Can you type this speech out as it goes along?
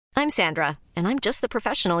I'm Sandra, and I'm just the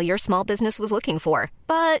professional your small business was looking for.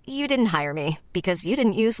 But you didn't hire me because you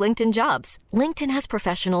didn't use LinkedIn Jobs. LinkedIn has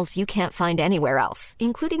professionals you can't find anywhere else,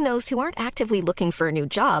 including those who aren't actively looking for a new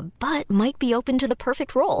job, but might be open to the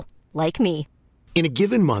perfect role, like me. In a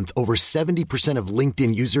given month, over 70% of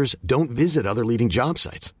LinkedIn users don't visit other leading job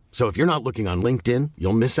sites. So if you're not looking on LinkedIn,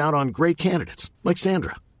 you'll miss out on great candidates like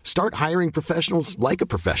Sandra. Start hiring professionals like a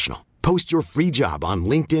professional. Post your free job on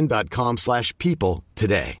linkedin.com/people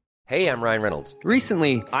today. Hey, I'm Ryan Reynolds.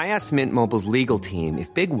 Recently, I asked Mint Mobile's legal team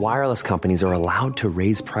if big wireless companies are allowed to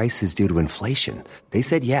raise prices due to inflation. They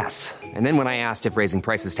said yes. And then when I asked if raising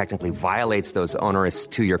prices technically violates those onerous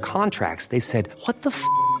two-year contracts, they said, "What the f***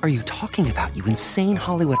 are you talking about, you insane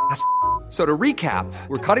Hollywood ass?" So to recap,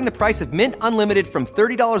 we're cutting the price of Mint Unlimited from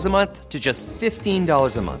 $30 a month to just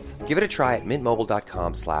 $15 a month. Give it a try at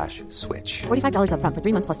mintmobile.com/switch. $45 up front for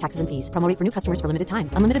 3 months plus taxes and fees. Promo rate for new customers for limited time.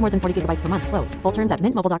 Unlimited more than 40 gigabytes per month. Slows full terms at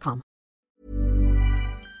mintmobile.com.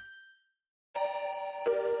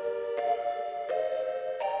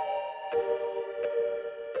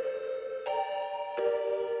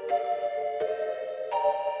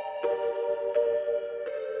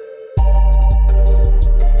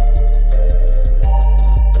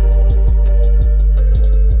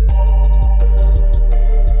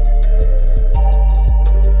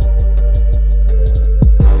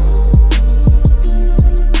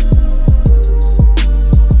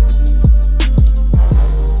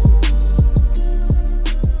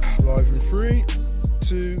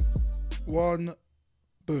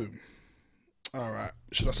 Boom. All right.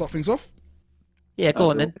 Should I start things off? Yeah,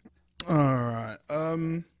 go on then. All right. I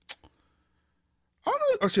don't know.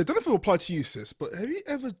 Actually, I don't know if it will apply to you, sis. But have you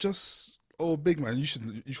ever just, big man, you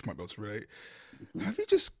might be able to relate. Have you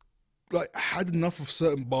just had enough of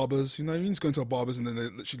certain barbers? You know, you just go into a barber's and then they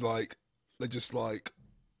literally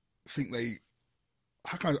think they.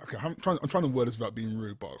 I'm trying to word this without being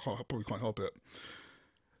rude, but I probably can't help it.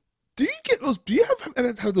 Do you get those? Do you ever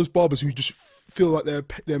have those barbers who just feel like their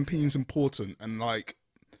opinion's important and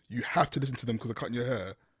you have to listen to them because they're cutting your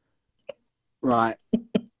hair? Right.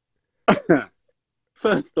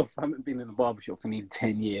 First off, I haven't been in a barbershop for nearly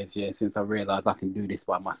 10 years, since I realised I can do this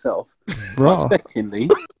by myself. Bro. Secondly,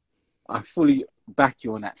 I fully back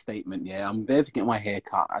you on that statement, I'm there to get my hair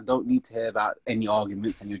cut. I don't need to hear about any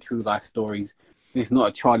arguments and your true life stories. This is not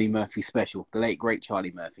a Charlie Murphy special, the late, great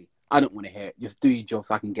Charlie Murphy. I don't want to hear it. Just do your job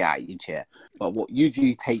so I can get out of your chair. But what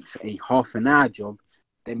usually takes a half an hour job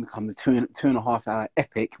then becomes a two and a half hour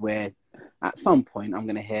epic where at some point I'm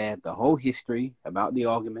going to hear the whole history about the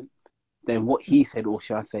argument, then what he said, or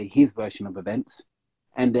should I say his version of events,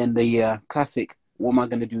 and then the classic, what am I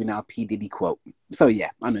going to do now, P. Diddy quote. So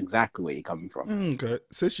yeah, I know exactly where you're coming from. Okay.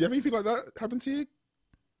 Sis, do you have anything like that happen to you?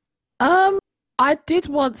 I did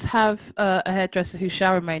once have a hairdresser who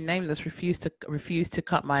shall remain nameless refused to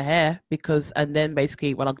cut my hair and then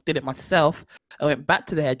basically when I did it myself, I went back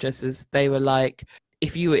to the hairdressers. They were like,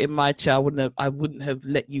 "If you were in my chair, I wouldn't have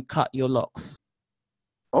let you cut your locks."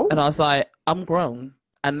 Oh. And I was like, "I'm grown,"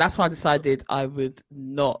 and that's why I decided I would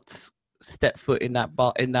not step foot in that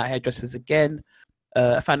hairdressers again.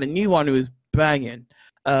 I found a new one who was banging,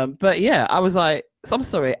 but yeah, I was like, so I'm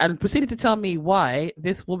sorry, and proceeded to tell me why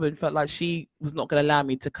this woman felt like she was not going to allow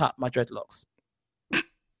me to cut my dreadlocks,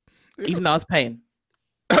 even though I was paying.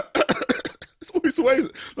 It's always the way.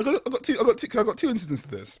 I got two incidents to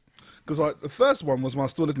this, because the first one was when I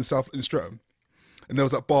still lived in Streatham, and there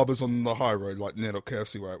was that barbers on the high road, near the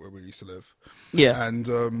KFC where we used to live. Yeah, and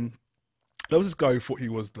there was this guy who thought he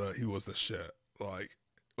was the shit.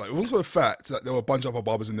 It wasn't for the fact that there were a bunch of other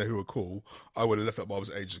barbers in there who were cool. I would have left that barber's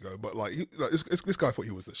ages ago. But this guy thought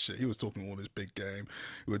he was the shit. He was talking all this big game.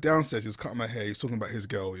 We were downstairs. He was cutting my hair. He was talking about his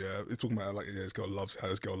girl. Yeah, he was talking about his girl loves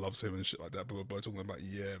him and shit like that. Blah blah blah. Talking about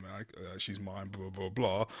man, she's mine. Blah blah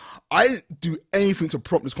blah. I didn't do anything to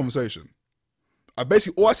prompt this conversation. All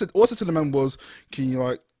I said to the man was, "Can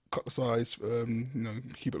you cut the sides,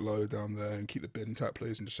 keep it low down there and keep the beard in tight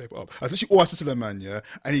place and just shape it up." That's actually all I said to the man,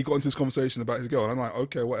 and he got into this conversation about his girl, and I'm like,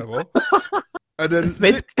 okay, whatever. And then,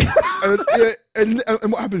 and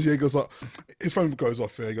what happens here? He goes his phone goes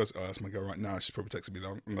off here. He goes, "Oh, that's my girl right now. She's probably texting me.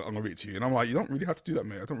 I'm gonna read it to you." And I'm like, "You don't really have to do that,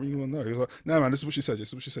 mate. I don't really want to know." He was like, "No, man, this is what she said. This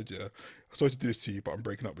is what she said. Yeah, sorry to do this to you, but I'm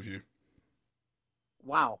breaking up with you."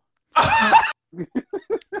 Wow. Hang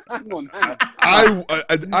on.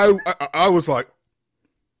 I was like.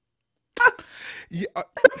 Yeah,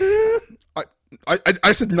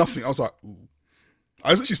 I said nothing. I was like, ooh.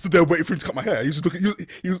 I was actually stood there waiting for him to cut my hair. He was just looking.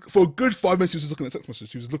 He was for a good 5 minutes. He was just looking at the text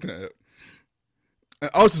message. He was looking at it.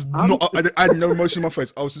 And I was just I had no emotion in my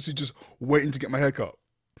face. I was just waiting to get my hair cut.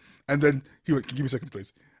 And then he went, "Can you give me a second,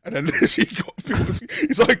 please?" And then he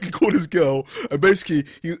he's like, he called his girl, and basically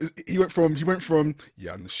he went from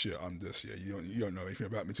yeah, I'm the shit, I'm this, yeah, you don't know anything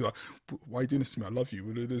about me, to like, why are you doing this to me? I love you.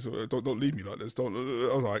 Don't leave me like this. Don't.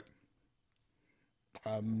 I was like,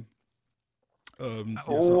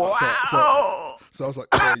 so I was like,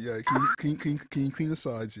 yeah, can you clean the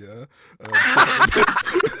sides, yeah?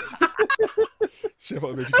 Chef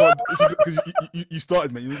up, because you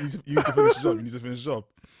started, man. You need to finish the job. You need to finish the job,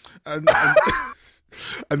 and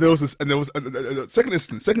there was a second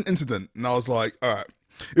incident, and I was like, all right,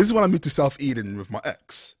 this is when I moved to South Eden with my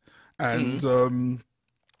ex, and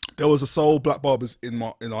there was a sole black barbers in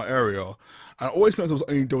our area, and I always noticed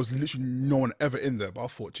there was literally no one ever in there. But I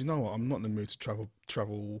thought, you know what, I'm not in the mood to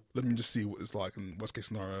travel. Let me just see what it's like. And worst case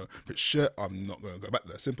scenario, if it's shit, I'm not going to go back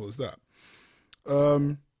there. Simple as that.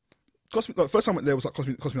 Cost me, first time I went there was like cost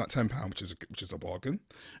me like £10, which is a bargain.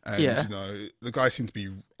 And you know, the guy seemed to be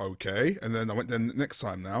okay. And then I went there next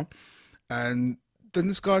time now, and then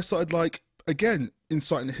this guy started like again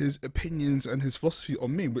inciting his opinions and his philosophy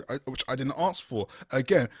on me, which I didn't ask for.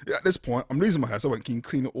 Again, at this point, I'm losing my hair, so I went, can you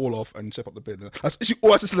clean it all off and check out the bin? That's actually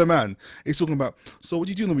all I said to the man. He's talking about, so what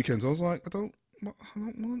do you do on the weekends? I was like, I don't why do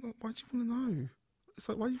you want to know? It's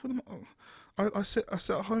like, why do you want to? I sit at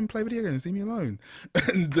home, play video games, leave me alone.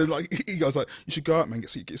 And then like he goes like, you should go out, man,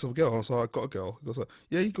 get yourself a girl. I was like, I got a girl. He goes like,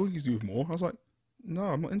 yeah, you can do with more. I was like, no,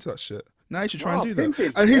 I'm not into that shit. Now you should try and do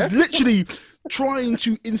that. And he's literally trying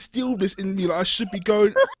to instill this in me, like I should be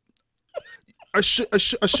going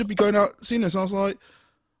out seeing this. And I was like,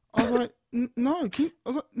 no, I was like,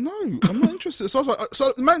 no, I'm not interested. So I was like,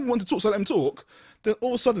 so the man wanted to talk, so I let him talk. Then all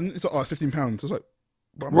of a sudden it's like, £15. I was like,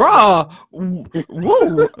 Bruh, whoa,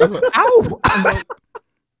 ow! Like,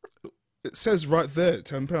 it says right there,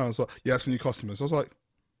 £10. Like, yeah, that's for new customers. I was like,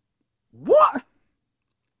 what?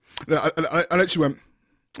 I actually went,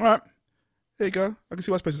 all right, here you go. I can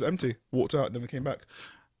see why this place is empty. Walked out, never came back.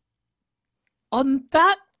 On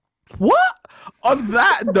that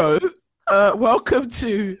note, welcome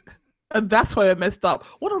to. And that's why I messed up.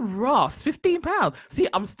 What a ras, £15. See,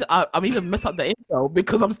 I'm even messed up the intro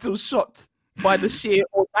because I'm still shocked by the sheer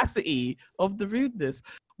audacity of the rudeness.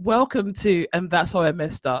 Welcome to, and that's why I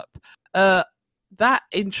messed up. That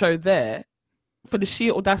intro there, for the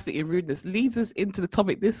sheer audacity and rudeness, leads us into the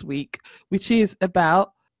topic this week, which is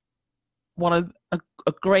about one of a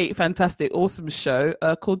great, fantastic, awesome show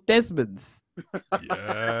called Desmond's.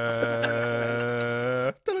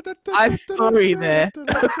 Yeah. I'm sorry there.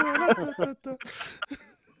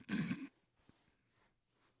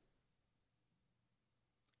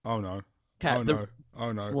 Oh no. Cat,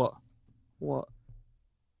 Oh no. What?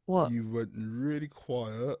 You went really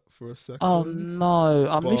quiet for a second. Oh no.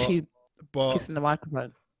 I'm literally kissing the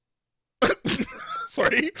microphone.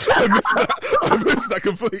 Sorry, I missed that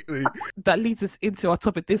completely. That leads us into our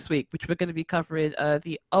topic this week, which we're going to be covering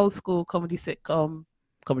the old school comedy sitcom,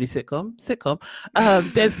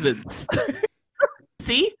 Desmond's.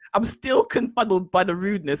 See, I'm still confuddled by the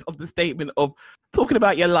rudeness of the statement of talking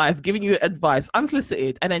about your life, giving you advice,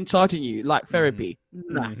 unsolicited, and then charging you like therapy.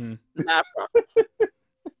 Mm-hmm. Nah, bro.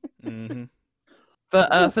 Mm-hmm.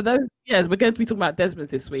 But for those, we're going to be talking about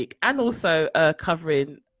Desmond's this week, and also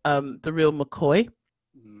covering The Real McCoy.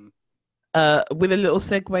 With a little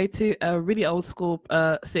segue to a really old school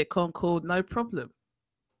sitcom called No Problem.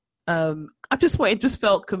 I just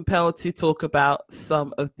felt compelled to talk about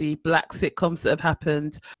some of the black sitcoms that have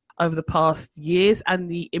happened over the past years and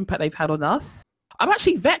the impact they've had on us. I'm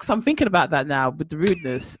actually vexed. I'm thinking about that now with the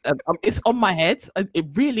rudeness. It's on my head. It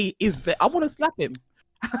really is. I want to slap him.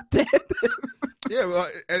 Yeah, well,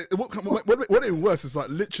 what even worse is like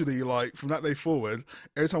literally like from that day forward,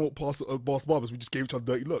 every time we walked past Boss Barbers, we just gave each other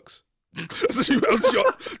dirty looks.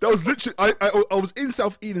 That was literally. I was in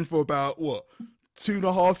South Eden for about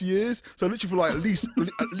 2.5 years. So literally for like at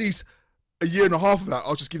least a year and a half of that, I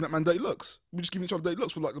was just giving that man dirty looks. We just giving each other dirty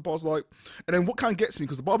looks for like the past and then what kind of gets me,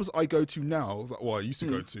 because the barbers I go to now, I used to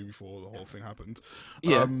go to before the whole thing happened.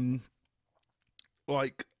 Yeah.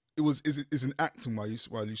 Like is an acting where I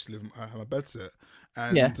used to live. I had my bed set,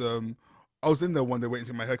 and I was in there one day waiting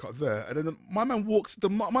to get my haircut there, and then my man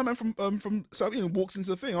from South Eden walks into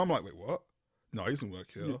the thing. I'm like, wait, what? No, he doesn't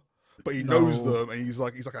work here. But he knows them, and he's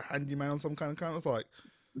like a handyman on some kind of. I was like,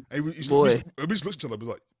 we just looked at each other. I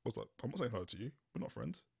was like, I'm not saying hello to you. We're not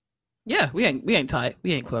friends. Yeah, we ain't tight.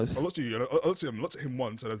 We ain't close. I looked at you. I looked at him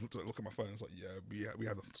once, and I looked at my phone. I was like, yeah, we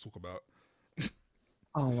have nothing to talk about.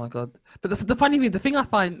 Oh my god! But the funny thing, the thing I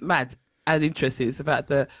find mad and interesting is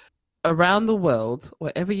about around the world,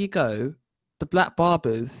 wherever you go, the black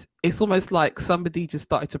barbers. It's almost like somebody just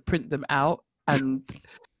started to print them out, and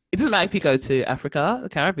It doesn't matter if you go to Africa, the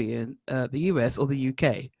Caribbean, the US, or the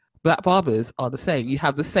UK. Black barbers are the same. You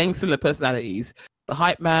have the same similar personalities. The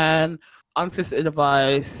hype man, unsolicited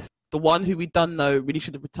advice, the one who we don't know really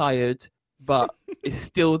should have retired, but is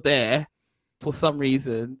still there for some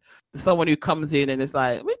reason. Someone who comes in and is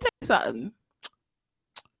like, let me tell you something.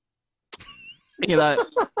 And you're like,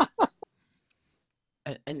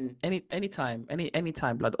 and anytime,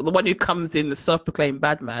 blood. The one who comes in, the self-proclaimed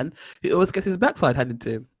bad man, who always gets his backside handed to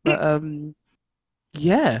him. But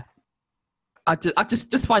yeah, I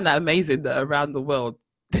just find that amazing that around the world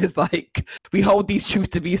there's like we hold these truths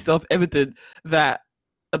to be self-evident that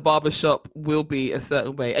a barbershop will be a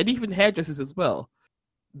certain way, and even hairdressers as well.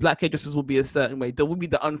 Black hairdressers will be a certain way. There will be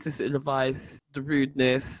the unsolicited advice, the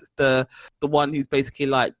rudeness, the one who's basically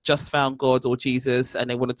like just found God or Jesus and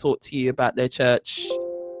they want to talk to you about their church.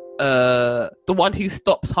 The one who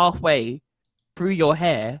stops halfway through your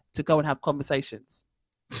hair to go and have conversations.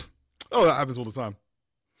 Oh, that happens all the time.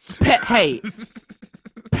 Pet hate.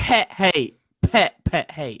 Pet hate. Pet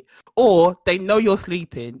hate. Or they know you're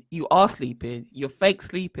sleeping, you are sleeping, you're fake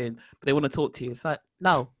sleeping, but they want to talk to you. It's like,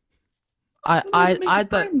 no. I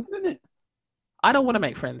don't want to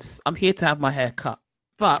make friends. I'm here to have my hair cut.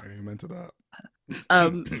 But amen to that.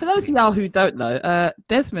 For those of y'all who don't know,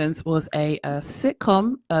 Desmond's was a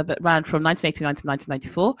sitcom that ran from 1989 to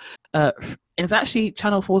 1994. It's actually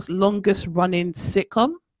Channel 4's longest running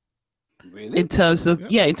sitcom. Really? In terms of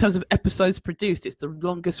in terms of episodes produced, it's the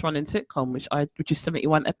longest running sitcom, which is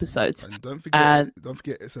 71 episodes. And don't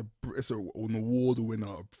forget, it's an award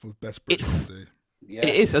winner for best British comedy. Yeah.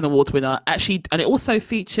 It is an award winner, actually, and it also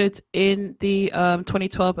featured in the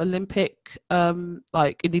 2012 Olympic, in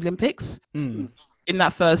the Olympics. Mm. In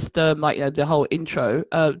that first, the whole intro,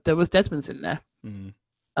 there was Desmond's in there.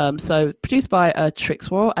 Mm. So produced by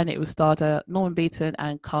Trix Worrell, and it was starred Norman Beaton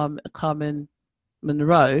and Carmen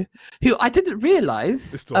Monroe, who I didn't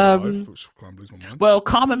realise. It's still alive, which kind of blows my mind. Well,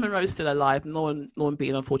 Carmen Monroe is still alive. Norman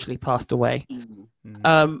Beaton unfortunately passed away.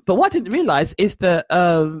 Mm-hmm. But what I didn't realise is that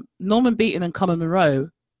Norman Beaton and Carmen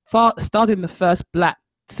Monroe starred in the first black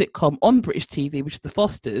sitcom on British TV, which is The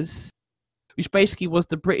Fosters, which basically was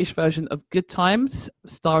the British version of Good Times,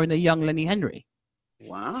 starring a young Lenny Henry.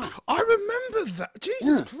 Wow. I remember that.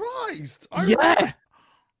 Jesus Christ.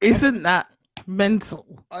 Isn't that mental?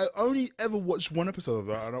 I only ever watched one episode of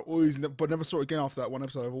that, and I never saw it again after that one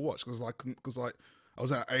episode I ever watched because I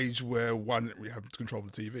was at an age where one didn't really have control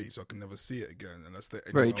of the TV, so I can never see it again unless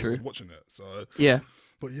anyone else was watching it. So yeah,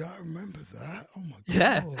 but yeah, I remember that. Oh my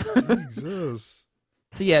god, Jesus.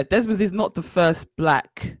 So yeah, Desmond's is not the first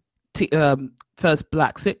black sitcom,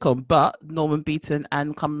 but Norman Beaton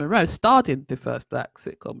and Carmen Monroe starred in the first black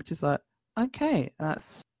sitcom, which is like, okay,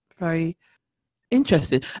 that's very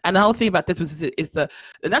interesting. And the whole thing about Desmond's is that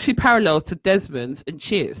it actually parallels to Desmond's and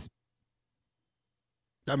Cheers.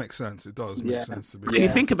 That makes sense. It does make sense to me. When you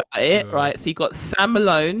think about it, right? So you got Sam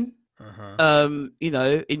Malone,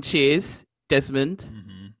 in Cheers, Desmond,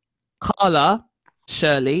 Carla,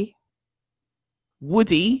 Shirley,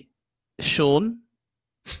 Woody, Sean,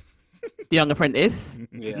 The Young Apprentice,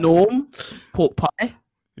 Norm, Pork Pie,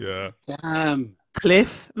 Damn,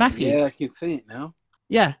 Cliff, Matthew. Yeah, I can see it now.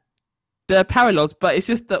 Yeah, there are parallels, but it's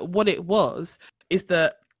just that what it was is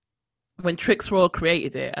that when Trix Worrell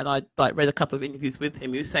created it, and I read a couple of interviews with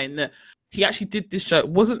him, he was saying that he actually did this show. It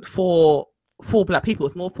wasn't for black people; it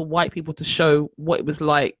was more for white people to show what it was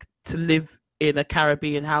like to live in a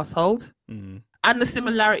Caribbean household. Mm. And the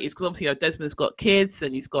similarities, because obviously, Desmond's got kids,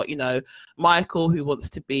 and he's got, Michael, who wants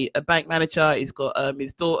to be a bank manager. He's got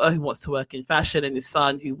his daughter, who wants to work in fashion, and his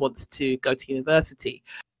son, who wants to go to university.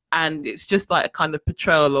 And it's just like a kind of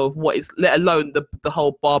portrayal of what is, let alone the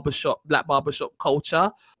whole black barbershop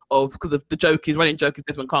culture of, because of the running joke is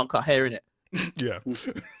Desmond can't cut hair in it. Yeah.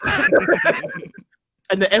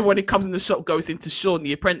 And then everyone who comes in the shop goes into Sean,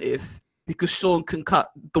 the apprentice, because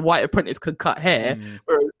the white apprentice can cut hair,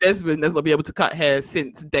 whereas Desmond has not been able to cut hair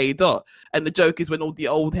since day dot. And the joke is when all the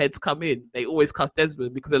old heads come in, they always cuss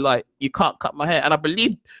Desmond because they're like, you can't cut my hair. And I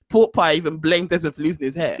believe Pork Pie even blamed Desmond for losing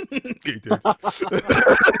his hair. He did.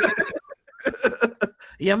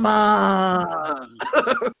 Yeah, man.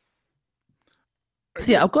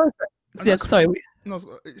 I've got to say, sorry. No,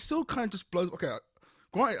 it still kind of just blows. Okay,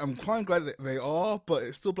 I'm quite glad that they are, but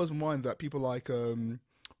it still blows my mind that people like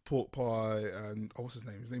Pork Pie and what's his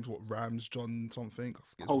name? His name's what? Rams John something. I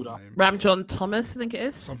forget his name. Ram John Thomas, I think it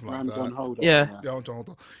is. Something like Ram that. John Holder. Yeah. Ram John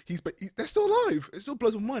Holder. They're still alive. It still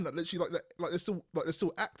blows my mind that literally they're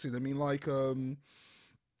still acting. I mean, I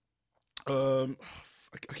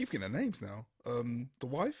keep forgetting their names now. The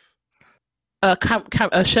wife.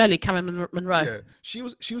 Shirley Cameron Monroe. Yeah, she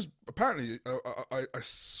was apparently. I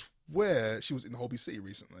swear she was in Holby City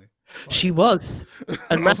recently. She was,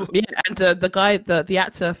 and the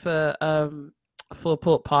actor for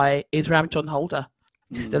Pork Pie is Ram John Holder.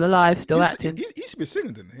 He's still alive, still acting. He used to be a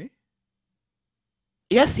singer, didn't he?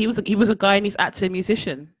 Yes, he was a guy and he's actor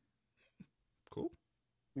musician. Cool.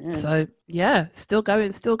 Yeah. So yeah, still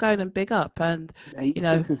going and big up, and you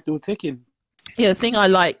know, and still ticking. Yeah, the thing I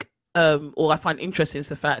like, or I find interesting, is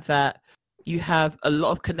the fact that you have a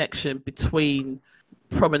lot of connection between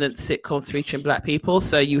prominent sitcoms featuring black people.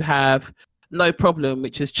 So you have No Problem,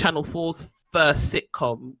 which is Channel 4's first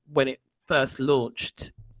sitcom when it first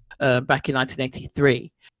launched back in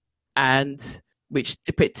 1983, and which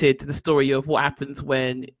depicted the story of what happens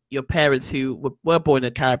when your parents who were born in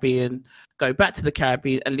the Caribbean go back to the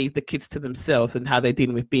Caribbean and leave the kids to themselves, and how they're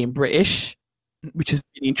dealing with being British, which is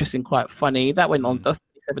really interesting, quite funny. That went on 7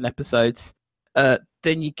 episodes.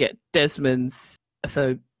 Then you get Desmond's,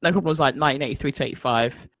 so No Problem was like 1983 to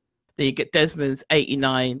 85. Then you get Desmond's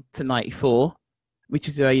 89 to 94, which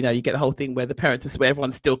is where, you know, you get the whole thing where the parents is where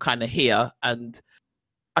everyone's still kind of here. And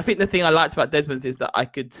I think the thing I liked about Desmond's is that I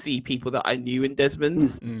could see people that I knew in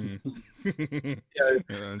Desmond's. True.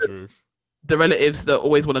 The relatives that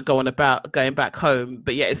always want to go on about going back home,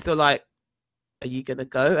 but yet it's still like, are you going to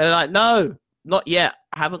go? And they're like, no, not yet.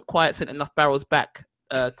 I haven't quite sent enough barrels back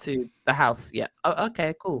to the house yet. Oh,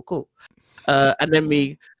 okay, cool. And then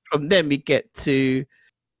we get to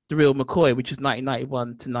The Real McCoy, which is 1991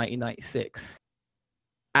 to 1996.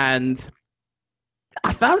 And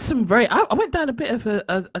I found some I went down a bit of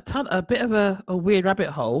a weird rabbit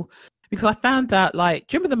hole, because I found out, like,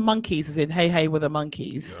 do you remember the Monkeys, as in Hey Hey We're the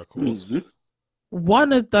Monkeys? Yeah, of course. Mm-hmm.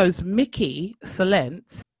 One of those, Mickey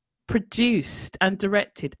Solence, produced and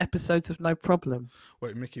directed episodes of No Problem.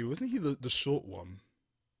 Wait, Mickey, wasn't he the short one?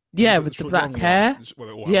 Yeah, with the black hair. Well,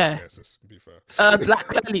 they all have Yeah. hair, to be fair.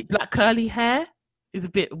 Black curly hair is a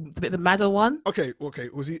bit the madder one. Okay.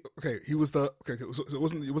 Was he? Okay, he was the. Okay, so it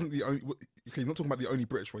wasn't the only. Okay, you're not talking about the only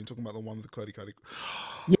British one. You're talking about the one with the curly.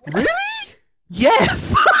 Yeah. Really?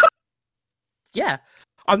 Yes. Yeah,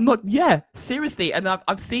 I'm not. Yeah, seriously. And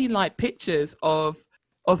I've seen like pictures of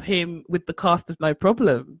him with the cast of No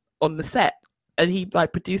Problem on the set, and he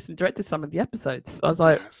like produced and directed some of the episodes. I was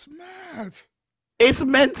like, That's mad. It's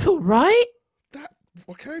mental, right?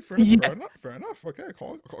 Okay, fair enough. Okay, I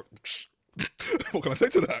can't, what can I say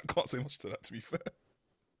to that? I can't say much to that, to be fair.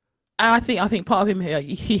 And I think part of him here,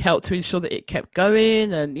 he helped to ensure that it kept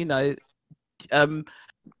going, and you know,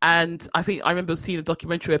 and I think I remember seeing a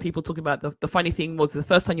documentary where people talking about the funny thing was the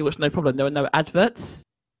first time you watched No Problem, there were no adverts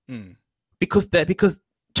because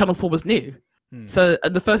Channel 4 was new. So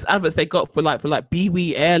the first adverts they got for like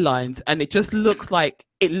BWE Airlines, and it just looks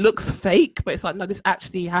fake, but it's like, no, this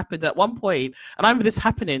actually happened at one point. And I remember this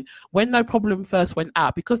happening when No Problem first went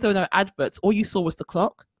out, because there were no adverts. All you saw was the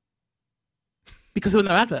clock, because there were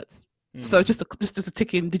no adverts. So just a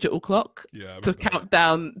ticking digital clock to count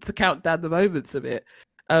down the moments of it.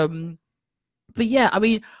 But yeah, I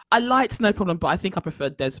mean, I liked No Problem, but I think I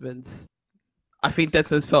preferred Desmond's. I think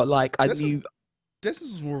Desmond's felt like I knew. This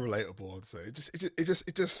was more relatable, I'd say. It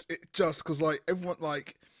just because like everyone,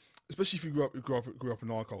 like, especially if you grew up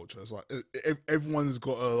in our culture, it's like everyone's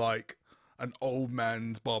got an old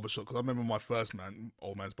man's barbershop. Because I remember my first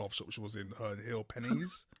old man's barbershop, which was in Herne Hill,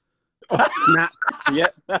 Penny's. Yeah.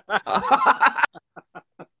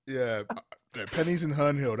 Yeah, Penny's in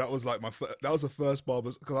Herne Hill. That was like that was the first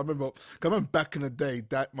barbers. Because I remember back in the day,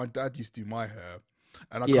 my dad used to do my hair,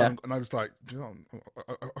 and I was like, you know,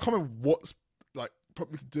 I can't remember what's like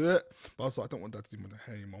prompted me to do it, but I was like, I don't want Dad to do my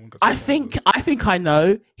hair anymore. I think I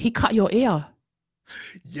know. He cut your ear.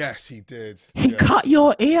 Yes, he did. He cut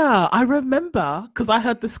your ear. I remember because I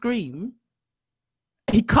heard the scream.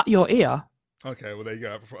 He cut your ear. Okay, well there you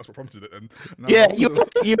go. That's what prompted it. And yeah, you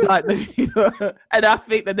like, and I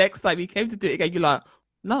think the next time you came to do it again, you're like,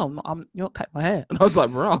 no, you're not cutting my hair. And I was like,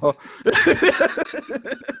 bro,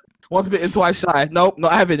 once bitten, twice shy. Nope,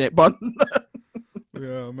 not having it, but.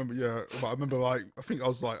 Yeah, I remember. Yeah, but I remember I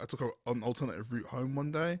took an alternative route home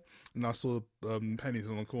one day, and I saw Penny's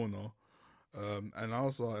on the corner, and I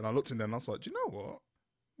was like, and I looked in there, and I was like, do you know what?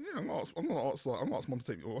 Yeah, I'm gonna ask Mum to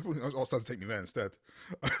take me. Or I think I asked Dad to take me there instead,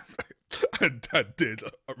 and Dad did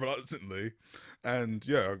reluctantly, and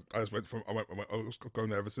yeah, I was going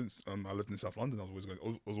there ever since. I lived in South London. I was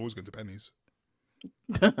always going to Penny's.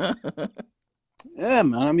 Yeah,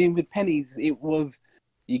 man. I mean, with Penny's, it was.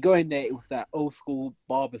 You go in there, it was that old school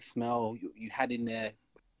barber smell you had in there.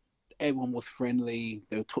 Everyone was friendly.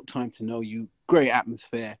 They took time to know you. Great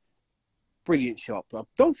atmosphere. Brilliant shop. I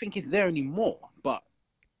don't think it's there anymore, but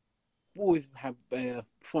always have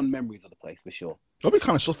fond memories of the place for sure. I'd be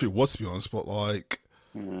kind of shocked if it was, to be honest, but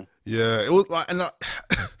yeah, it was like, and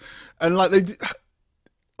like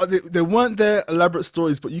they weren't their elaborate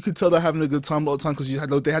stories, but you could tell they're having a good time a lot of time because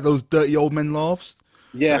they had those dirty old men laughs.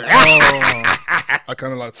 Yeah. Like, I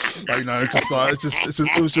kind of like just like it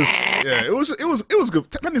was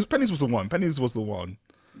good. Pennies was the one. Pennies was the one.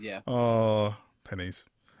 Yeah. Oh, Pennies.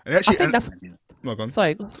 And actually, I think that's. No, go on.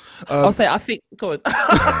 Sorry, I'll say. I think. Go on. But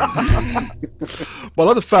I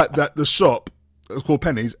love the fact that the shop was called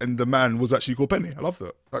Pennies and the man was actually called Penny. I love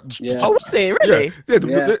that. Yeah. Oh, was he really?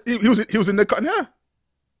 Yeah. He was in there cutting hair.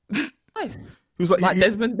 Nice. He was like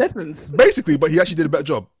Desmond's. basically, but he actually did a better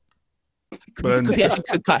job. Because he actually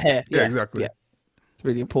could cut hair. Yeah, exactly. Yeah. It's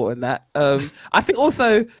really important that. I think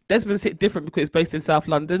also Desmond's hit different because it's based in South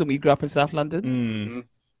London and we grew up in South London. Mm.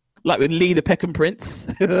 Like with Lee the Peckham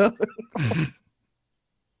Prince.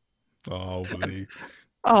 Oh, Lee.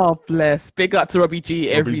 Oh, bless. Big up to Robbie G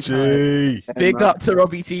every time. Big up to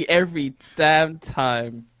Robbie G every damn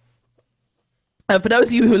time. And for those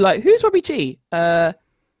of you who are like, who's Robbie G?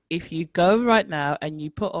 If you go right now and you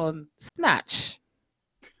put on Snatch.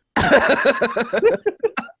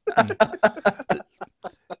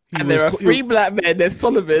 And there are three black men. There's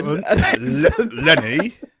Solomon.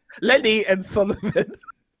 Lenny and Solomon.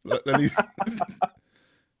 Lenny.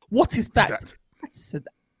 What is that? That's an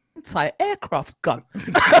anti-aircraft gun.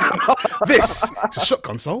 This is a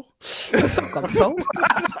shotgun soul. Shotgun soul.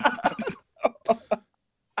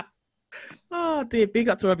 Oh dear, big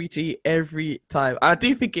up to Robbie G every time. I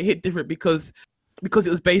do think it hit different because it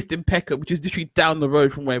was based in Peckham, which is literally down the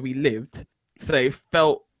road from where we lived. So it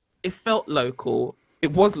felt local.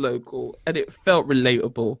 It was local and it felt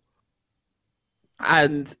relatable.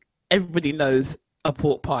 And everybody knows a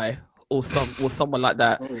pork pie or someone like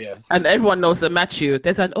that. Oh, yes. And everyone knows that Matthew.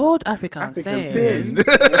 There's an old African saying.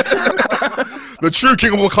 The true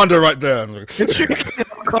king of Wakanda right there. The true king of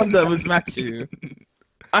Wakanda was Matthew.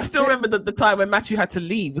 I still remember the time when Matthew had to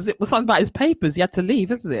leave. Was something about his papers? He had to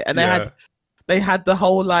leave, isn't it? And they had the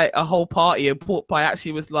whole a whole party, and pork pie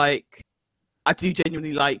actually was like, "I do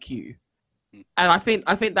genuinely like you." And I think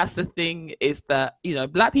that's the thing is that, you know,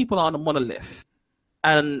 black people aren't a monolith.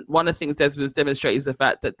 And one of the things Desmond's demonstrated is the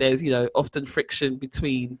fact that there's, you know, often friction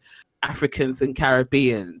between Africans and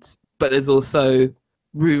Caribbeans, but there's also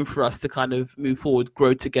room for us to kind of move forward,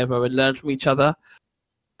 grow together and learn from each other.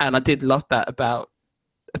 And I did love that about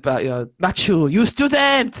you know, Machu, you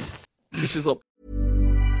students, which is what.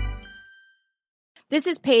 This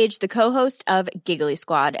is Paige, the co-host of Giggly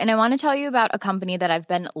Squad, and I want to tell you about a company that I've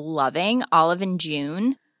been loving, Olive &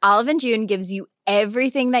 June. Olive & June gives you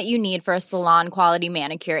everything that you need for a salon-quality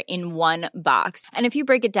manicure in one box. And if you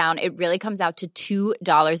break it down, it really comes out to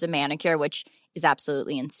 $2 a manicure, which is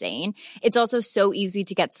absolutely insane. It's also so easy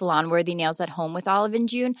to get salon-worthy nails at home with Olive &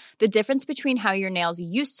 June. The difference between how your nails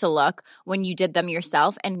used to look when you did them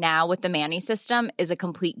yourself and now with the Mani system is a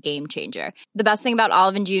complete game changer. The best thing about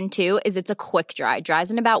Olive & June, too, is it's a quick dry. Dries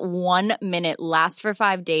in about 1 minute, lasts for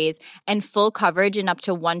 5 days, and full coverage in up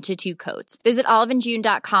to 1 to 2 coats. Visit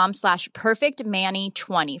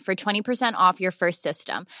oliveandjune.com/perfectmani20 for 20% off your first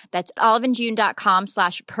system. That's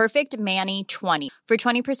oliveandjune.com/perfectmani20 for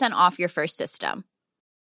 20% off your first system.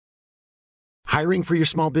 Hiring for your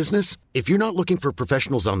small business? If you're not looking for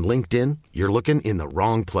professionals on LinkedIn, you're looking in the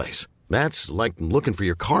wrong place. That's like looking for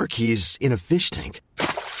your car keys in a fish tank.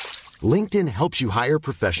 LinkedIn helps you hire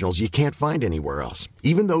professionals you can't find anywhere else,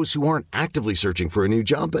 even those who aren't actively searching for a new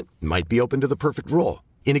job but might be open to the perfect role.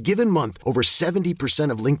 In a given month, over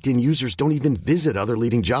 70% of LinkedIn users don't even visit other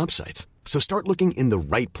leading job sites. So start looking in the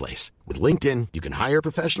right place. With LinkedIn, you can hire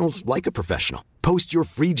professionals like a professional. Post your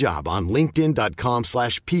free job on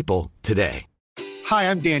linkedin.com/people today.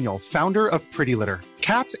 Hi, I'm Daniel, founder of Pretty Litter.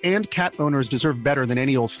 Cats and cat owners deserve better than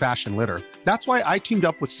any old-fashioned litter. That's why I teamed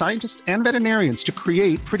up with scientists and veterinarians to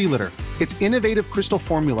create Pretty Litter. Its innovative crystal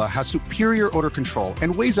formula has superior odor control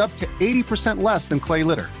and weighs up to 80% less than clay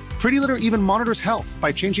litter. Pretty Litter even monitors health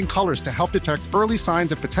by changing colors to help detect early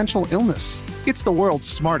signs of potential illness. It's the world's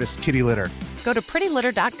smartest kitty litter. Go to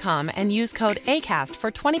prettylitter.com and use code ACAST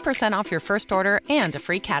for 20% off your first order and a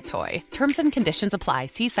free cat toy. Terms and conditions apply.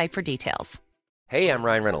 See site for details. Hey, I'm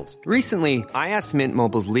Ryan Reynolds. Recently, I asked Mint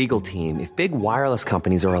Mobile's legal team if big wireless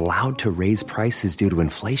companies are allowed to raise prices due to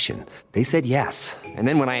inflation. They said yes. And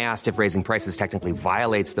then when I asked if raising prices technically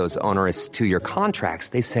violates those onerous 2-year contracts,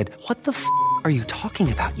 they said, "What the f*** are you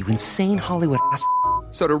talking about, you insane Hollywood ass?"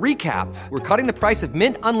 So to recap, we're cutting the price of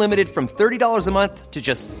Mint Unlimited from $30 a month to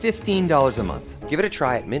just $15 a month. Give it a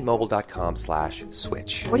try at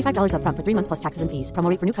mintmobile.com/switch. $45 up front for 3 months plus taxes and fees. Promo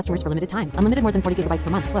rate for new customers for limited time. Unlimited more than 40 gigabytes per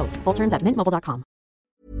month. Slows full terms at mintmobile.com.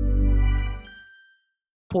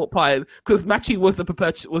 pork pie because Machi was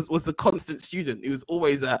was the constant student. He was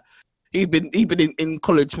always at. He'd been in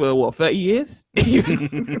college for what 30 years.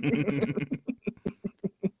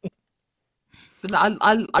 But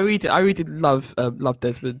I really did love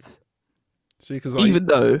Desmond. See, because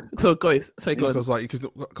go because I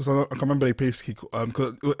can remember they basically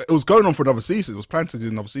because it was going on for another season. It was planned to do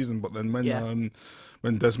another season, but then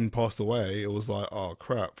when Desmond passed away, it was like, oh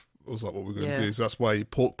crap. It was like, what we're going to do. So that's why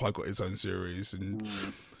Pork Pie got its own series, and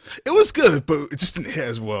it was good, but it just didn't hit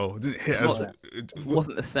as well. It didn't hit it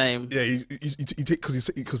wasn't the same. Yeah,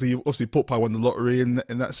 because he obviously Pork Pie won the lottery in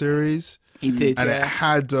that series. He did, and it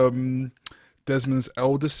had Desmond's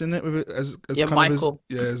eldest in it with it as kind Michael.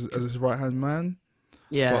 of as his right hand man.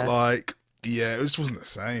 Yeah, but it just wasn't the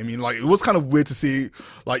same. I mean, it was kind of weird to see,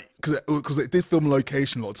 because it did film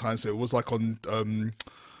location a lot of times. So it was on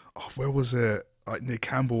where was it? Like near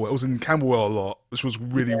Camberwell. It was in Camberwell a lot, which was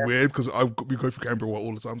really weird because we go through Camberwell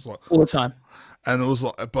all the time. So all the time, and it was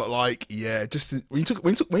just when you took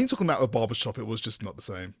them out of the barbershop, it was just not the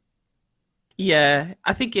same. Yeah,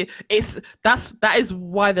 I think that is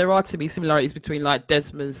why there are to me similarities between like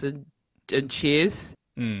Desmond's and Cheers.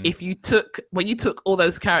 If when you took all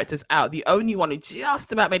those characters out, the only one who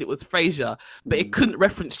just about made it was Frasier, but it couldn't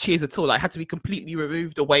reference Cheers at all. Like, it had to be completely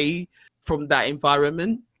removed away from that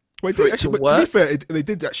environment. Wait, to be fair, they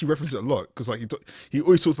did actually reference it a lot because he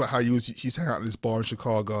always talks about how he used to hang out in this bar in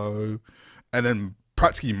Chicago, and then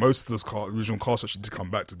practically most of those original cast actually did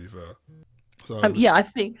come back. To be fair, so I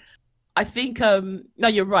think no,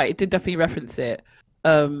 you're right. It did definitely reference it,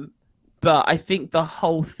 but I think the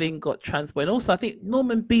whole thing got transferred. And also, I think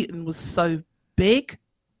Norman Beaton was so big.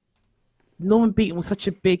 Norman Beaton was such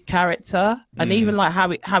a big character, and even like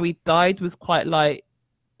how he died was quite like.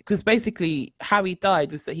 Because basically how he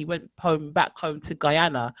died was that he went back home to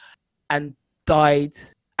Guyana and died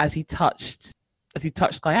as he touched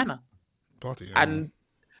Guyana.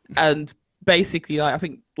 And basically I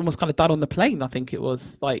think almost kind of died on the plane. I think it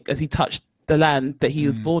was like as he touched the land that he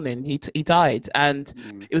was born in, he died. And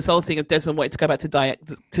it was the whole thing of Desmond wanted to go back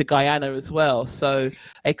to Guyana as well. So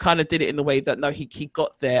they kind of did it in the way that he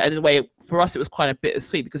got there. And in a way for us it was quite a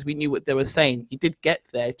bittersweet because we knew what they were saying. He did get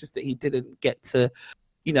there, just that he didn't get to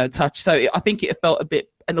touch. So I think it felt a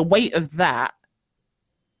bit, and the weight of that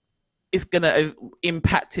is going to have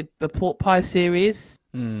impacted the Pork Pie series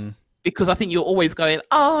because I think you're always going,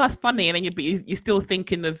 oh, that's funny, and then you're still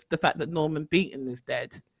thinking of the fact that Norman Beaton is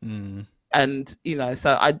dead, and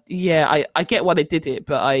so I get why they did it,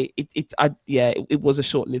 but it was a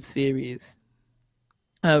short-lived series.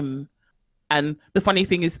 And the funny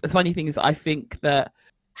thing is, I think that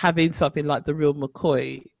having something like The Real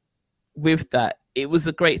McCoy with that, it was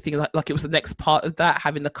a great thing. Like it was the next part of that,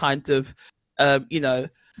 having the kind of,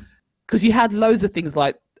 because you had loads of things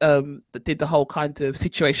like that did the whole kind of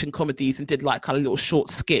situation comedies and did like kind of little short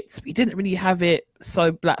skits. But you didn't really have it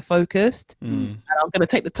so black focused. And I'm going to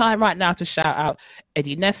take the time right now to shout out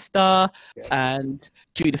Eddie Nestor and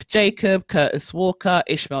Judith Jacob, Curtis Walker,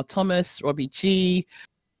 Ishmael Thomas, Robbie G,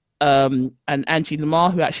 and Angie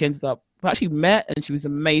Lamar, who actually met, and she was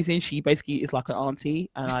amazing. She basically is like an auntie,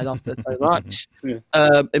 and I loved her so much.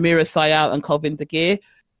 Amira Sayal and Colvin De Geer,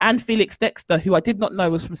 and Felix Dexter, who I did not know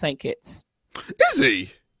was from St. Kitts. Is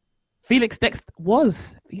he? Felix Dexter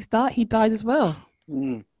was. He died as well.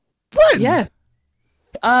 When? Yeah.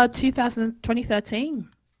 2013.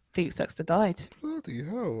 Felix Dexter died. Bloody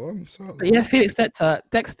hell, I'm sorry. But yeah, Felix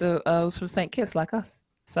Dexter was from St. Kitts like us.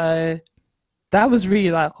 So that was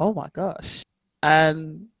really like, oh my gosh.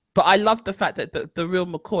 But I love the fact that the Real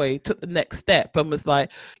McCoy took the next step and was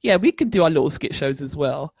like, yeah, we could do our little skit shows as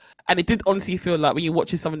well. And it did honestly feel like when you're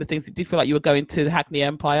watching some of the things, it did feel like you were going to the Hackney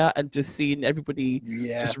Empire and just seeing everybody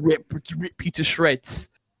just rip you to shreds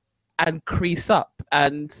and crease up.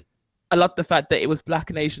 And I love the fact that it was Black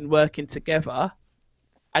and Asian working together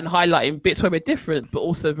and highlighting bits where we're different, but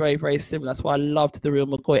also very, very similar. That's why I loved The Real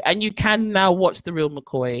McCoy. And you can now watch The Real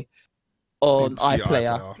McCoy on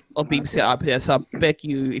iPlayer, on BBC iPlayer. So I beg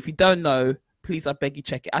you, if you don't know, please, I beg you,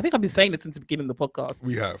 check it. I think I've been saying this since the beginning of the podcast.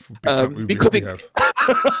 We have.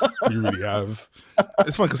 We really have.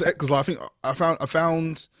 It's fun because I think I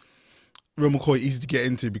found Real McCoy easy to get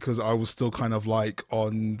into because I was still kind of like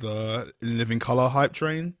on the Living Colour hype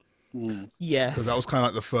train. Yes. Because that was kind of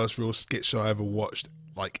like the first real skit show I ever watched,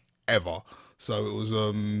 like ever. So it was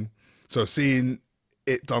so seeing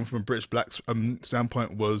it done from a British black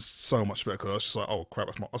standpoint was so much better because I was just like, oh crap,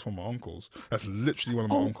 that's one of my uncles. That's literally one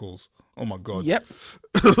of my uncles. Oh my god. Yep.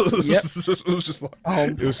 It was just like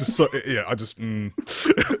it was just so I just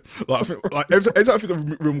like I think like every time I think of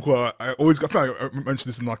Real McCoy, I mentioned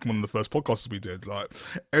this in like one of the first podcasts we did. Like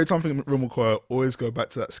every time I think of Real McCoy, I always go back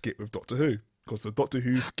to that skit with Doctor Who, because the Doctor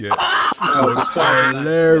Who skit was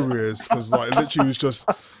hilarious, because like literally it was just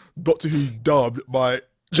Doctor Who dubbed by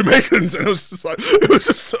Jamaicans, and it was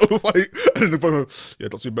just so funny. And then the brother,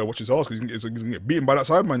 Doctor Who better watch his ass because he's gonna get beaten by that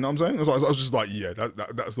Cyberman. You know what I'm saying? I was just like,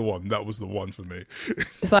 that's the one. That was the one for me.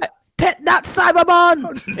 It's like, take that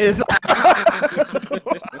Cyberman.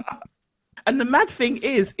 And the mad thing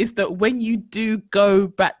is that when you do go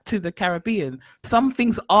back to the Caribbean, some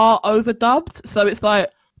things are overdubbed. So it's like,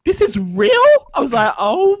 this is real. I was like,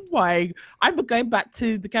 oh my! I remember going back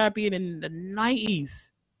to the Caribbean in the 90s.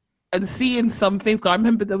 And seeing some things, I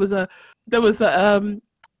remember there was a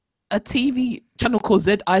TV channel called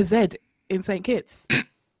ZIZ in St. Kitts,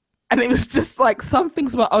 and it was just like some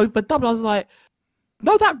things were overdubbed. I was like,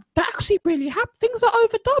 no, that actually really happened. Things are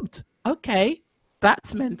overdubbed. Okay,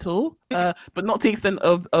 that's mental, but not to the extent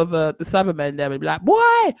of the Cybermen. There would be like, boy,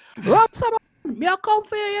 wrong Cyberman, me I come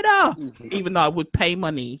for you, know. Even though I would pay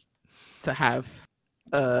money to have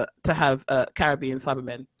Caribbean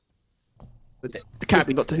Cybermen. But the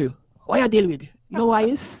Caribbean Doctor Who. Why are you dealing with? You know why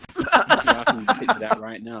is? I can picture that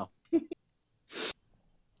right now.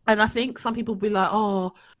 And I think some people be like,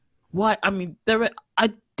 oh, why? I mean,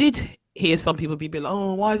 I did hear some people be like,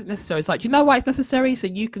 oh, why is it necessary? It's like, you know why it's necessary? So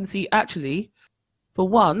you can see, actually, for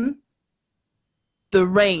one, the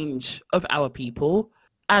range of our people,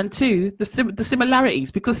 and two, the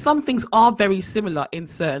similarities, because some things are very similar in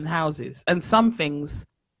certain houses, and some things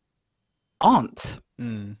aren't.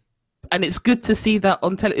 And it's good to see that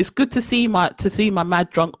on it's good to see my mad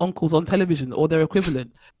drunk uncles on television or their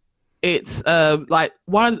equivalent. It's like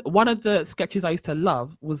one of the sketches I used to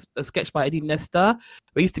love was a sketch by Eddie Nestor.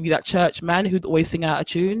 There used to be that church man who'd always sing out a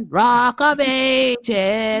tune, Rock of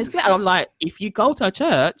Ages. And I'm like, if you go to a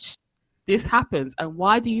church, this happens. And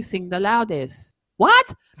why do you sing the loudest?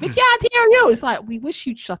 What? We can't hear you. It's like, we wish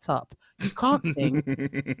you'd shut up. You can't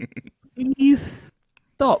sing. Please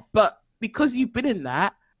stop. But because you've been in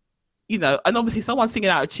that, you know, and obviously someone singing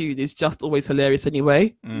out of tune is just always hilarious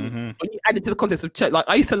anyway. When you add it to the context of church, like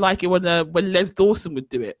I used to like it when Les Dawson would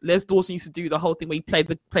do it. Les Dawson used to do the whole thing where he played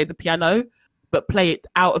the piano, but play it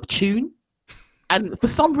out of tune. And for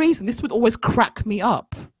some reason, this would always crack me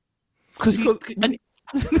up. Because to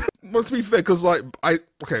be fair, because like I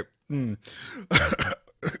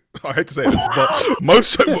hate to say this, but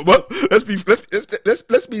let's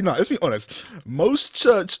be nice. Let's be honest. Most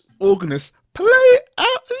church organists play out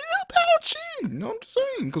a little bit out of tune. You know what I'm just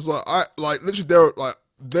saying? Because like literally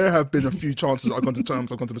there have been a few chances I've gone to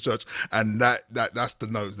the church, and that's the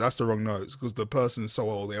notes. That's the wrong notes, because the person's so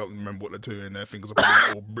old they don't remember what they're doing. Their fingers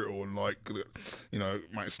are all brittle and like, you know,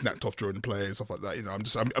 might snapped off during the play and stuff like that. You know,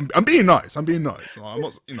 I'm being nice. I'm being nice. I'm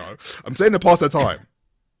not, you know, I'm saying they're past their time.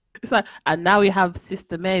 It's like, and now we have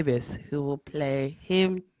Sister Mavis who will play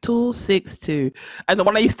hymn 262. And the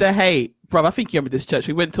one I used to hate, bro, I think you remember this church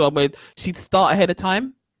we went to, and when she'd start ahead of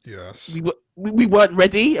time. Yes. We weren't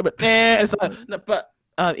ready. But it's like, no, but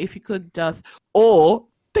if you could just, or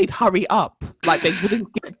they'd hurry up, like they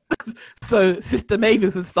wouldn't get. So Sister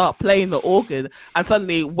Mavis would start playing the organ, and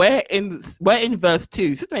suddenly we're in verse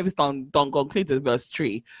 2. Sister Mavis gone clear to verse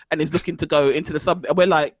 3, and is looking to go into the sub. And we're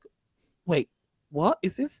like, wait, what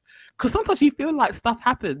is this? Because sometimes you feel like stuff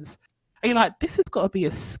happens, and you're like, this has got to be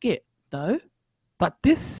a skit, though. But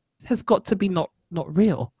this has got to be not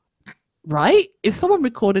real, right? Is someone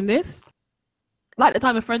recording this? Like the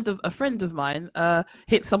time a friend of mine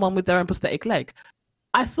hit someone with their own prosthetic leg.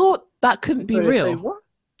 I thought that couldn't be real. What?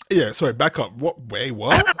 Yeah, sorry, back up. What? Wait,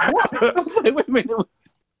 what? Wait a minute.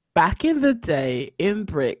 Back in the day in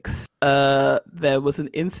Bricks, there was an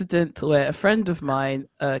incident where a friend of mine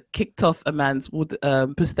kicked off a man's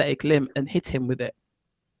prosthetic limb and hit him with it.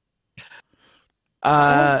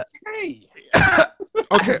 Okay.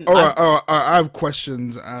 Okay, all right. I have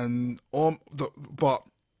questions, and but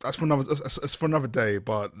that's for another day.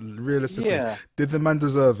 But realistically, did the man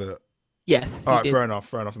deserve it? Yes. All right, fair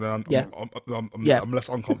enough. And then I'm less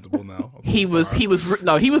uncomfortable now. He was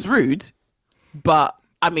rude, but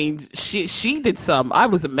I mean, she did some. I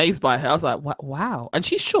was amazed by her. I was like, wow, and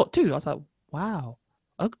she's short too. I was like, wow,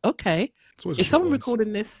 okay. Is someone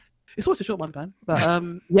recording this? It's always a short one, man. But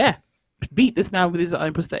yeah, beat this man with his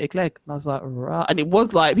own prosthetic leg, and I was like, right. And it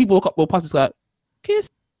was like people walk past, like, kiss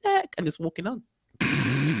neck, and just walking on.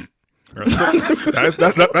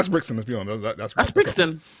 That's Brixton, let's be honest. That's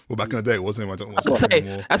Brixton. Well, back in the day, it wasn't. I don't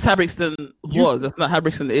say that's how Brixton was. That's not how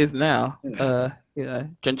Brixton is now.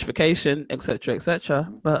 gentrification, etc.,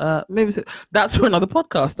 etc. But maybe that's for another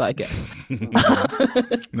podcast, I guess. No,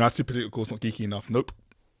 that's too political. It's not geeky enough. Nope.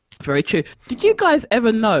 Very true. Did you guys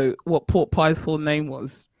ever know what Pork Pie's full name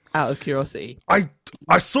was? Out of curiosity, I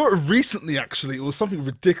saw it recently. Actually, it was something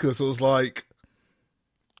ridiculous. It was like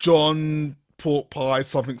John Pork Pie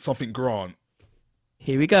something Grant.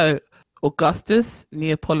 Here we go. Augustus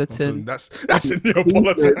Neapolitan. That's a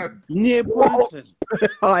Neapolitan. Neapolitan.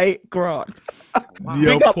 Hi, Grant. Wow.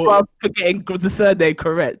 Big up for getting the surname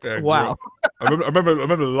correct. Yeah, wow. I remember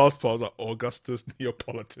the last part. I was like Augustus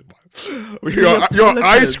Neapolitan. You're an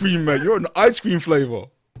ice cream, man. You're an ice cream flavor.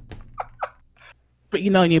 But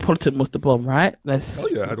Neapolitan was the bomb, right? Oh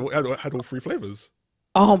yeah, had all three flavors.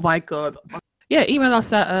 Oh my god. Yeah, email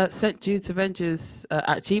us at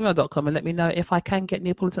sentdudesavengers@gmail.com and let me know if I can get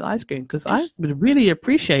Neapolitan ice cream, because I would really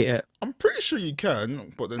appreciate it. I'm pretty sure you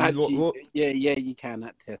can, but then Actually, yeah, you can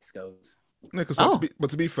at Tesco's. Yeah,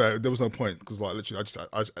 to be fair, there was no point, because like literally, I just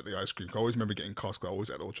ate the ice cream. I always remember getting Costco. I always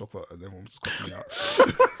ate all chocolate, and everyone was just cutting me out.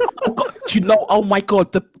 Do you know? Oh my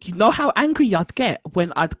god! Do you know how angry I'd get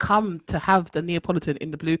when I'd come to have the Neapolitan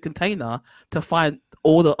in the blue container to find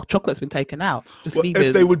all the chocolate's been taken out?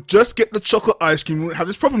 If they would just get the chocolate ice cream, we wouldn't have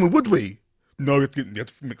this problem, would we? No, we had to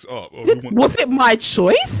mix it up. Was it my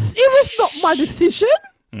choice? It was not my decision.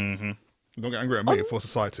 Mm-hmm. Don't get angry at me for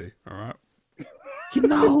society. All right. You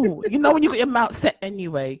know when you got your mouth set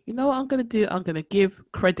anyway. You know what I'm going to do? I'm going to give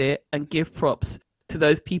credit and give props to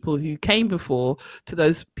those people who came before, to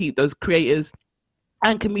those creators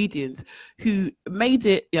and comedians who made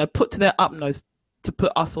it, put to their utmost to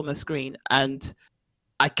put us on the screen. And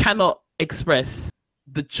I cannot express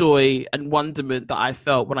the joy and wonderment that I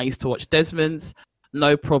felt when I used to watch Desmond's,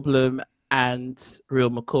 No Problem, and Real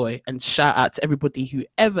McCoy. And shout out to everybody who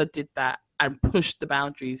ever did that and pushed the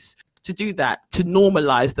boundaries to do that, to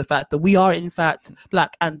normalize the fact that we are in fact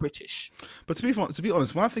black and British. But to be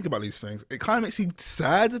honest, when I think about these things, it kind of makes me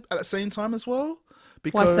sad at the same time as well.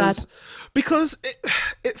 Why sad? Because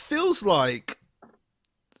it feels like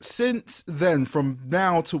since then, from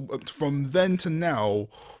then to now,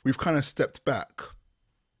 we've kind of stepped back.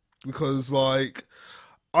 Because like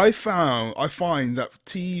I find that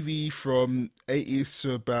TV from 80s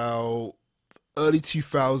to about early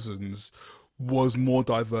 2000s was more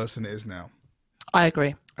diverse than it is now. I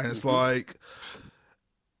agree. And it's like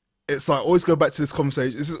always go back to this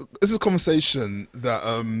conversation. This is a conversation that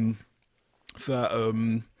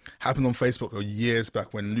happened on Facebook years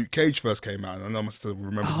back when Luke Cage first came out, and I know I must still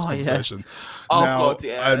remember this conversation.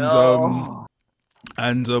 Yeah.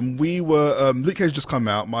 And we were Luke Cage just come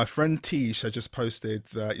out. My friend Tish had just posted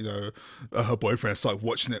that her boyfriend started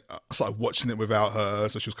watching it without her,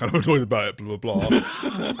 so she was kind of annoyed about it. Blah blah blah.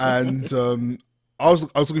 And I was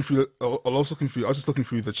just looking through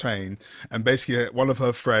the chain, and basically one of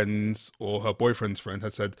her friends or her boyfriend's friend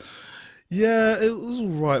had said, "Yeah, it was all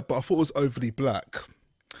right, but I thought it was overly black."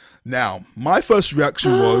 Now, my first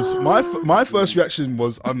reaction was,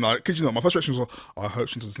 I'm like, kid you not, my first reaction was, I hope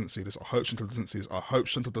Chantal doesn't see this. I hope Chantal doesn't see this. I hope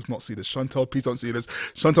Chantal does not see this. Chantal, please don't see this.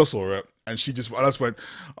 Chantal saw it, and I just went,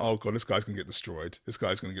 oh God, this guy's going to get destroyed.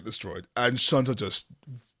 And Chantal just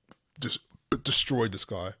destroyed this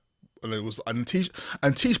guy. And Tish,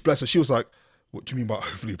 bless her, she was like, what do you mean by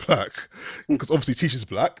overly black? Because obviously Tish is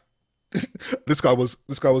black. This guy was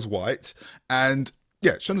white, and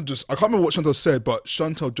yeah, Chantal I can't remember what Chantal said, but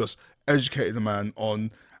Chantal just educated the man on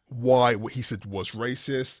why what he said was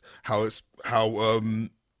racist, how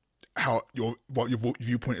your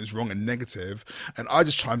viewpoint is wrong and negative. And I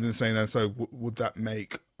just chimed in saying that, so would that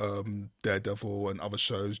make Daredevil and other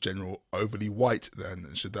shows general overly white then?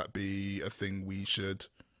 And should that be a thing we should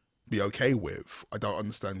be okay with? I don't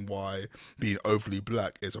understand why being overly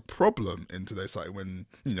black is a problem in today's society when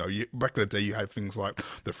back in the day you had things like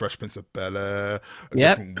the Fresh Prince of Bel-Air, A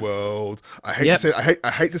Different World. I hate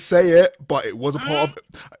to say it, but it was a part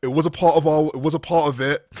of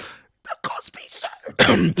it. The Cosby Show.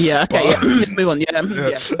 Yeah, okay, move on. Yeah.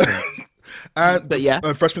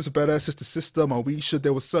 And Fresh Prince of Bel-Air, Sister, Moesha,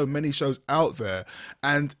 there were so many shows out there,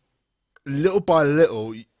 and little by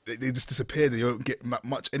little they just disappeared. They don't get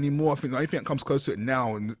much anymore. I think the only thing that comes close to it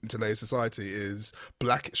now in today's society is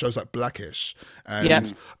shows like Blackish,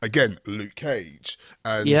 and again Luke Cage,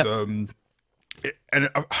 and I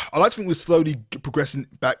like to think we're slowly progressing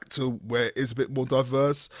back to where it is a bit more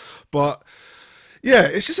diverse, but yeah,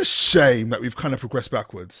 it's just a shame that we've kind of progressed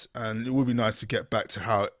backwards, and it would be nice to get back to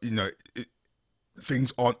how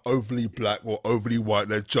things aren't overly black or overly white.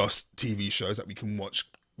 They're just TV shows that we can watch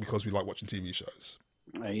because we like watching TV shows.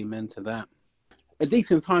 Amen to that. A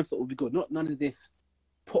decent time slot would be good. None of this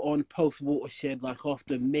put on post watershed like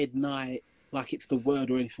after midnight like it's the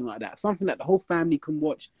word or anything like that. Something that the whole family can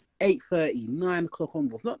watch 8:30, 9 o'clock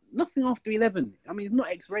onwards. Nothing after 11. I mean, it's not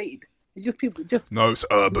X-rated. It's just people. No, it's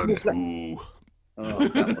urban. Ooh. Oh,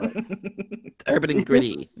 that word. Urban and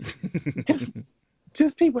gritty.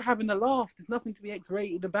 just people having a laugh. There's nothing to be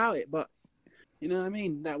X-rated about it. But you know what I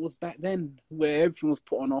mean? That was back then where everything was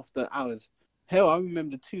put on after hours. Hell, I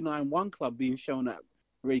remember the 291 Club being shown at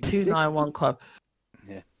Radio 291 Club.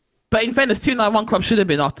 Yeah. But in fairness, 291 Club should have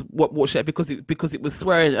been after watch it because it was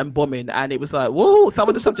swearing and bombing, and it was like, whoa. Some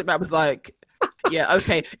of the subject matter was like, yeah,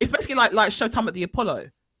 okay. It's basically like Showtime at the Apollo.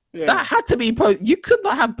 Yeah. That had to be. You could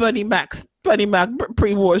not have Bernie Mac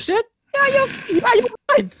pre-war shit. Yeah, you're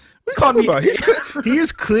fine. He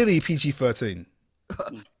is clearly PG-13.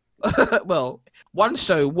 Well, one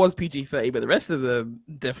show was PG-13, but the rest of them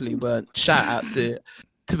definitely weren't. Shout out to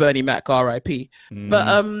Bernie Mac, R.I.P.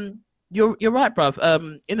 But you're right,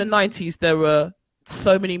 bruv. In the 90s, there were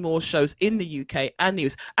so many more shows in the UK and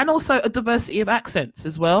news, and also a diversity of accents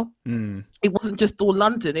as well. It wasn't just all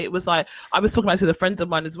London. It was like, I was talking about it with a friend of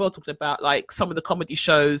mine as well, talking about like some of the comedy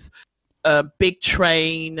shows, Big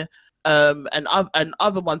Train, and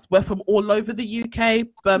other ones were from all over the UK,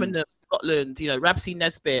 Birmingham, Scotland, you know, Ramsey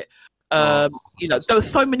Nesbitt. You know, there was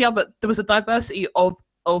so many other. There was a diversity of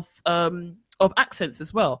accents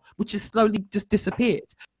as well, which has slowly just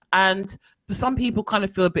disappeared. And for some people, kind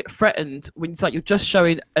of feel a bit threatened when it's like you're just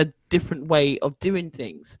showing a different way of doing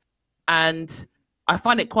things. And I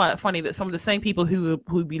find it quite funny that some of the same people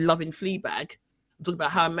who be loving Fleabag, talking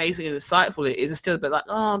about how amazing and insightful it is, are still a bit like,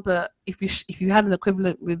 oh, but if you had an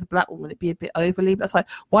equivalent with Black Woman, it'd be a bit overly. That's like,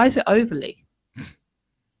 why is it overly?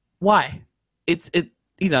 Why? It.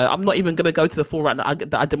 You know, I'm not even going to go to the forefront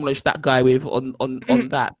that I demolished that guy with on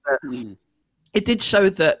that. But it did show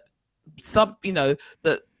that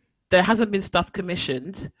that there hasn't been stuff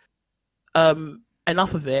commissioned,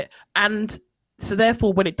 enough of it, and so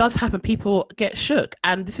therefore when it does happen, people get shook.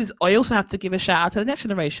 And I also have to give a shout out to the next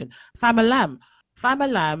generation, Famalam,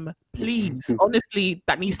 please. Honestly,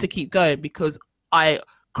 that needs to keep going because I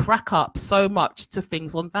crack up so much to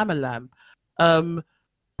things on Famalam.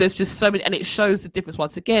 There's just so many, and it shows the difference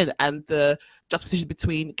once again, and the juxtaposition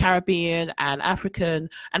between Caribbean and African,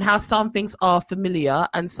 and how some things are familiar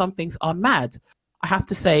and some things are mad. I have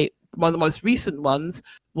to say, one of the most recent ones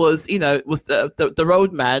was the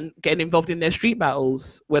roadman getting involved in their street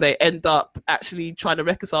battles, where they end up actually trying to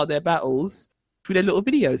reconcile their battles through their little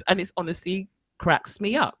videos, and it's honestly cracks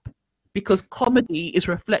me up because comedy is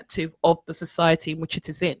reflective of the society in which it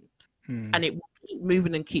is in, and it will keep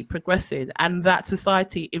moving and keep progressing. And that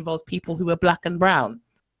society involves people who are Black and brown.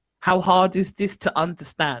 How hard is this to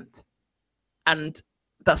understand? And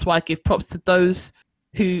that's why I give props to those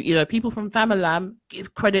who, you know, people from Famalam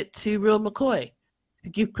give credit to Real McCoy, who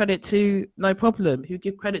give credit to No Problem, who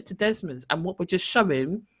give credit to Desmond's. And what we're just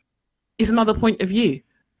showing is another point of view.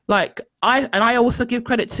 Like, I also give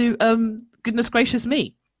credit to Goodness Gracious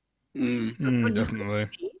Me. Definitely.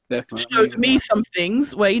 Showed me some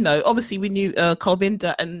things where, you know, obviously we knew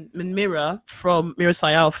Kalvinda and Mira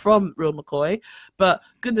Sayal from Real McCoy, but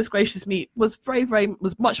Goodness Gracious Me was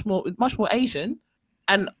much more Asian.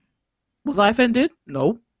 And was I offended?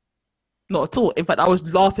 No, not at all. In fact, I was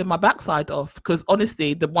laughing my backside off because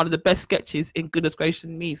honestly, one of the best sketches in Goodness Gracious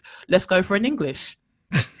Me's Let's Go for an English.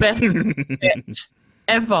 Best sketch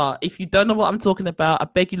ever. If you don't know what I'm talking about, I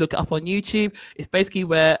beg you look it up on YouTube. It's basically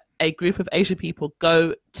where a group of Asian people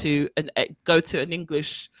go to an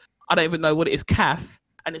English, I don't even know what it is, CAF,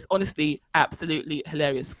 and it's honestly absolutely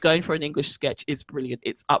hilarious. Going for an English sketch is brilliant.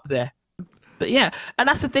 It's up there. But yeah, and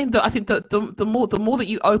that's the thing that I think that the more that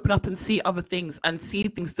you open up and see other things and see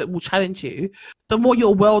things that will challenge you, the more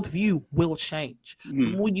your worldview will change.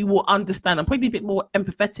 The more you will understand and probably be a bit more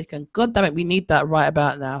empathetic. And God damn it, we need that right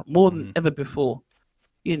about now more than ever before,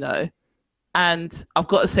 you know. And I've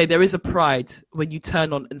got to say, there is a pride when you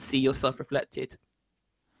turn on and see yourself reflected.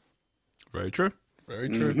 Very true. Very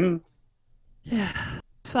true. Yeah.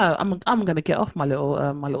 So I'm going to get off my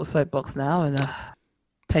little soapbox now and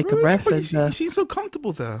take a breath. You seem so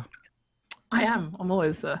comfortable there. I am. I'm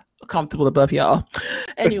always comfortable above y'all.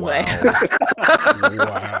 Anyway.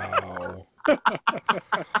 Wow.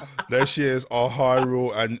 There she is, our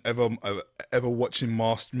Hyrule and ever watching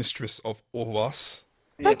mistress of all of us.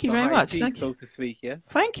 Thank you very much. Thank you. So to speak, yeah.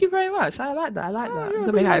 Thank you very much. I like that. I'm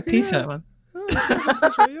gonna make that a t-shirt, man.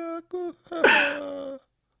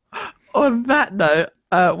 On that note,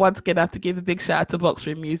 once again, I have to give a big shout out to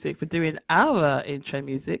Boxroom Music for doing our intro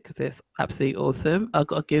music because it's absolutely awesome. I've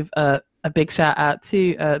got to give a big shout out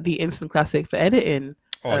to the Instant Classic for editing.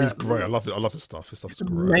 Oh, he's great. I love it. I love his stuff. His stuff's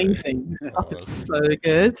great. Amazing. His stuff is so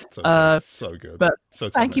good. So good. But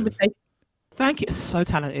so thank you for taking. Thank you. So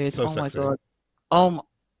talented. So oh sexy. my god.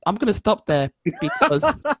 I'm gonna stop there because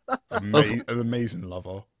An amazing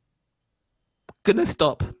lover. gonna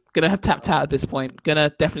stop. Gonna have tapped out at this point. Gonna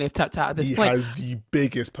definitely have tapped out at this He point. has the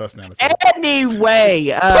biggest personality.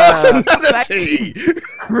 Anyway, Personality.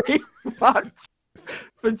 very much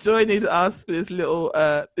for joining us for this little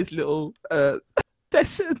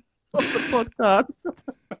session of the podcast.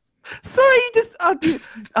 Sorry, you just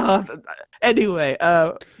anyway,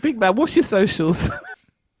 Big Man, what's your socials?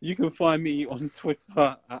 You can find me on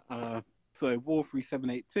Twitter at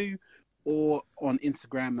War3782 or on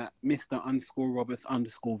Instagram at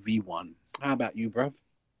Mr_Roberts_V1. How about you, bruv?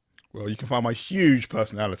 Well, you can find my huge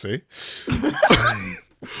personality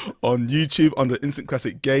on YouTube under Instant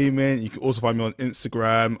Classic Gaming. You can also find me on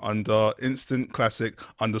Instagram under Instant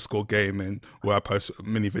Classic_Gaming, where I post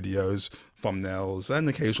mini videos, thumbnails, and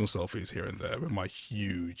occasional selfies here and there with my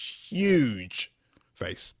huge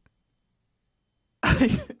face.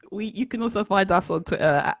 You can also find us on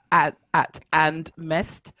Twitter at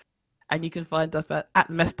 @andmest, and you can find us at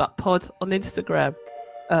 @mestuppod on Instagram.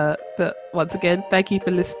 But once again, thank you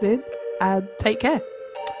for listening and take care.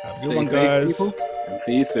 Have a good one, guys. People, and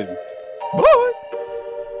see you soon. Bye.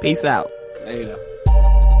 Peace out. Later.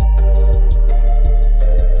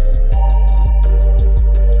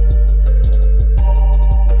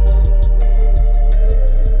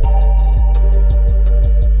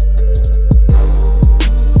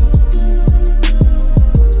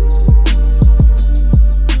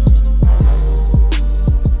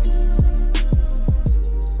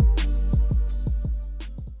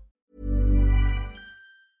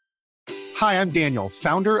 Hi, I'm Daniel,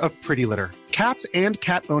 founder of Pretty Litter. Cats and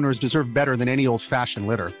cat owners deserve better than any old-fashioned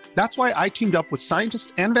litter. That's why I teamed up with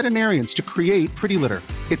scientists and veterinarians to create Pretty Litter.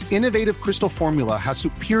 Its innovative crystal formula has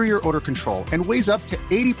superior odor control and weighs up to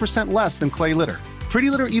 80% less than clay litter. Pretty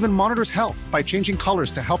Litter even monitors health by changing colors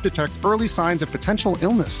to help detect early signs of potential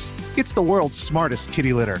illness. It's the world's smartest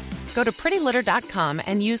kitty litter. Go to prettylitter.com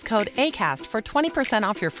and use code ACAST for 20%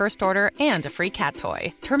 off your first order and a free cat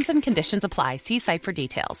toy. Terms and conditions apply. See site for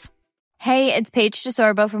details. Hey, it's Paige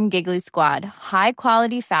DeSorbo from Giggly Squad. High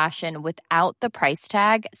quality fashion without the price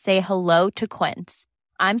tag. Say hello to Quince.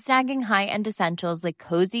 I'm snagging high-end essentials like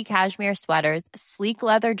cozy cashmere sweaters, sleek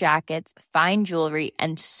leather jackets, fine jewelry,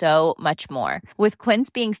 and so much more. With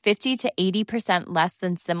Quince being 50 to 80% less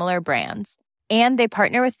than similar brands. And they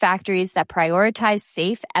partner with factories that prioritize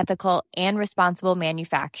safe, ethical, and responsible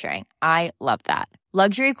manufacturing. I love that.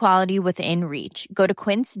 Luxury quality within reach. Go to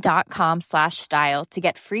quince.com/style to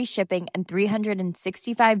get free shipping and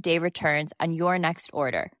 365-day returns on your next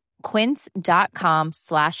order.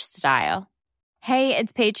 Quince.com/style. Hey,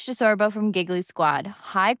 it's Paige DeSorbo from Giggly Squad.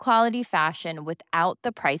 High quality fashion without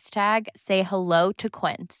the price tag. Say hello to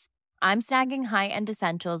Quince. I'm snagging high-end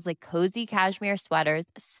essentials like cozy cashmere sweaters,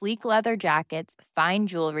 sleek leather jackets, fine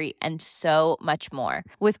jewelry, and so much more.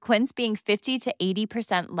 With Quince being 50 to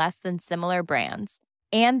 80% less than similar brands.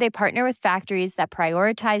 And they partner with factories that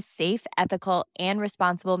prioritize safe, ethical, and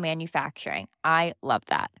responsible manufacturing. I love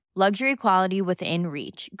that. Luxury quality within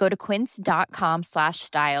reach. Go to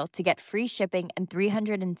quince.com/style to get free shipping and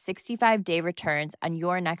 365-day returns on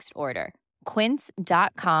your next order.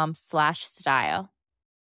 Quince.com/style.